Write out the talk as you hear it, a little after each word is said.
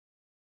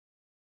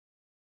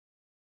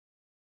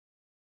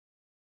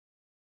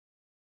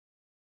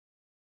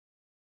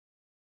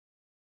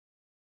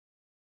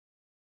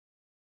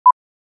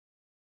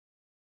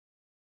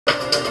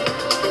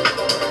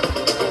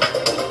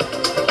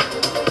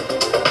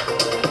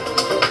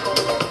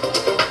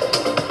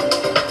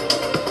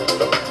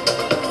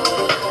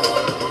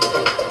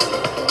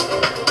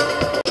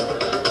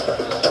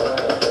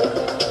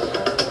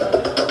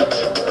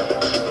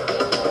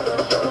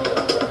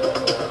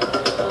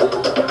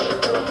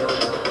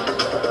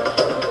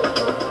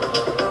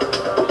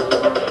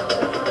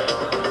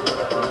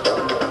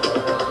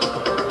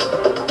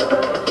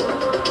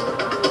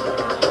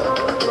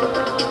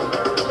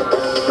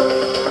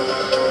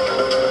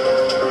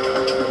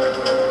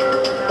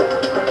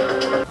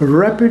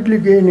Rapidly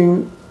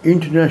gaining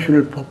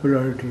international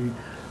popularity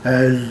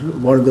as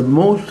one of the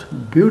most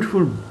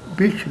beautiful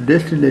beach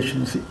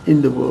destinations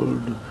in the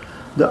world,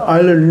 the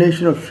island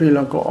nation of Sri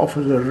Lanka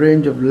offers a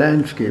range of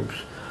landscapes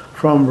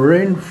from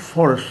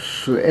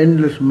rainforests to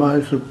endless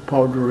miles of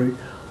powdery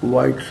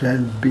white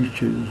sand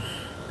beaches.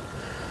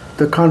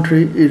 The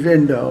country is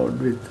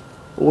endowed with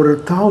over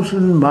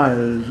 1,000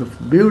 miles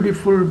of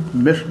beautiful,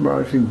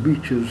 mesmerizing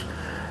beaches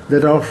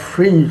that are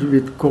fringed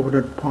with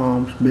coconut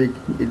palms,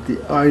 making it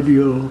the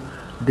ideal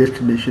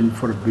destination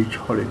for a beach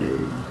holiday.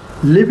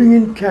 Living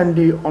in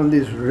Kandy on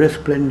this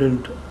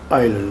resplendent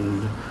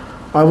island,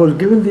 I was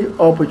given the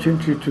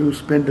opportunity to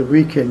spend a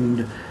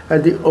weekend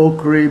at the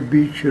Oakray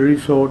Beach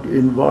Resort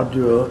in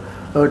Wadduwa,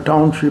 a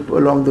township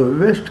along the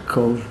west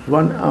coast,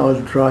 1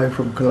 hour's drive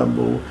from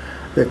Colombo,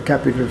 the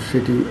capital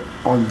city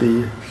on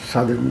the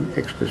Southern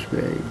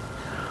Expressway.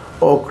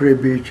 Oakray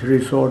Beach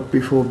Resort,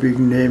 before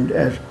being named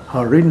as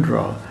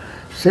Harindra,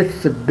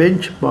 sets the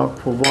benchmark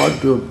for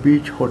Wadduwa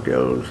beach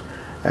hotels,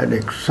 an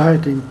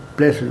exciting,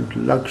 pleasant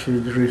luxury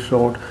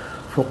resort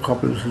for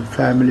couples and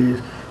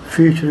families,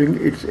 featuring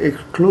its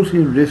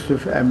exclusive list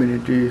of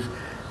amenities,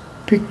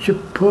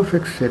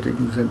 picture-perfect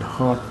settings and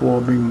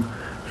heartwarming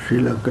Sri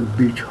Lankan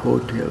beach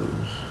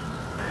hotels.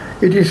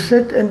 It is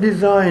set and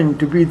designed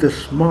to be the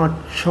smart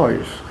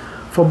choice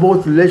for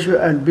both leisure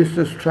and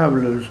business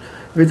travelers,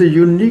 with a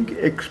unique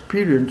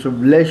experience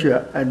of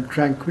leisure and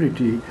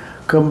tranquility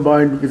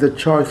combined with a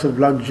choice of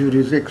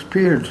luxurious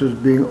experiences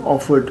being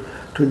offered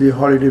to the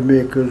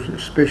holidaymakers,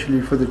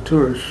 especially for the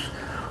tourists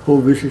who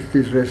visit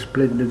this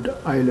resplendent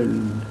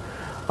island.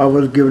 I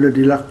was given a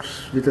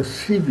deluxe with a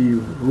sea view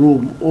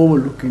room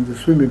overlooking the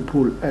swimming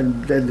pool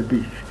and then the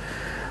beach.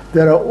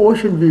 There are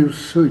ocean view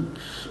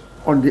suites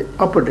on the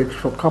upper decks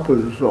for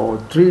couples or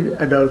 3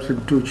 adults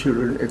and 2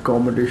 children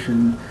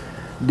accommodation.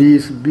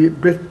 These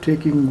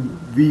breathtaking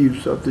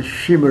views of the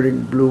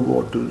shimmering blue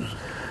waters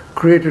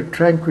create a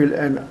tranquil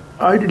and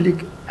idyllic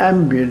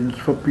ambience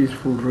for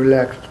peaceful,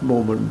 relaxed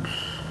moments.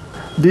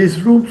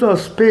 These rooms are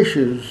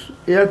spacious,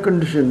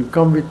 air-conditioned,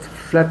 come with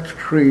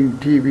flat-screen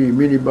TV,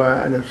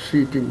 minibar and a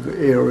seating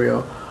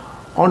area.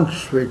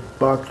 Ensuite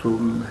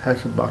bathroom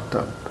has a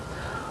bathtub.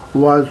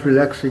 Whilst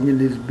relaxing in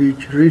this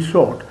beach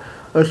resort,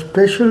 a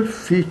special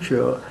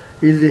feature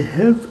is the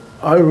health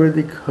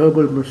Ayurvedic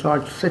herbal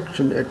massage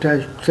section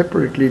attached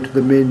separately to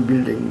the main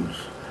buildings.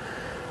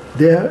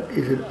 There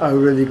is an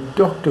Ayurvedic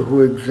doctor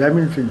who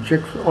examines and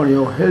checks on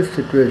your health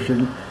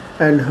situation,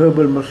 and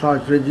herbal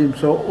massage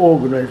regimes are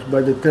organized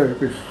by the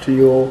therapist to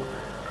your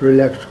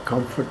relaxed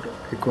comfort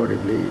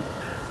accordingly.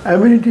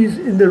 Amenities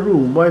in the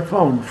room: I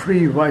found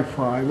free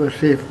Wi-Fi, a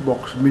safe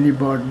box,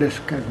 minibar,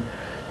 desk and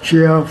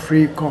chair,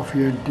 free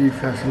coffee and tea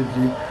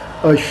facility,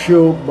 a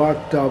show,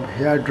 bathtub,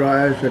 hair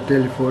dryers, a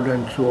telephone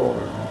and so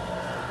on.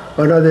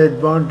 Another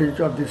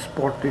advantage of this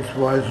spot is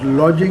whilst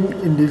lodging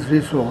in this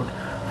resort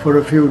for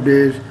a few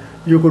days,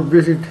 you could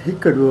visit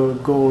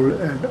Hikkaduwa, Goal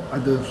and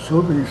other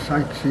so many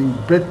sightseeing,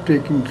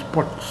 breathtaking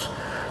spots.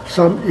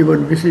 Some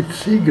even visit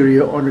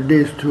Sigiriya on a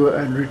day's tour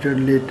and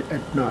return late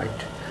at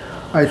night.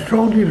 I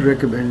strongly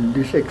recommend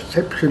this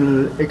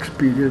exceptional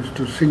experience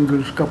to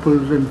singles,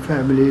 couples and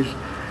families.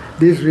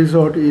 This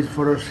resort is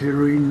for a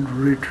serene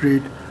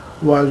retreat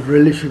while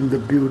relishing the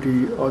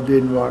beauty of the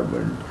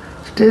environment.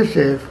 Stay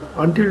safe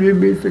until we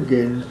meet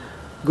again.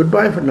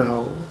 Goodbye for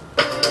now.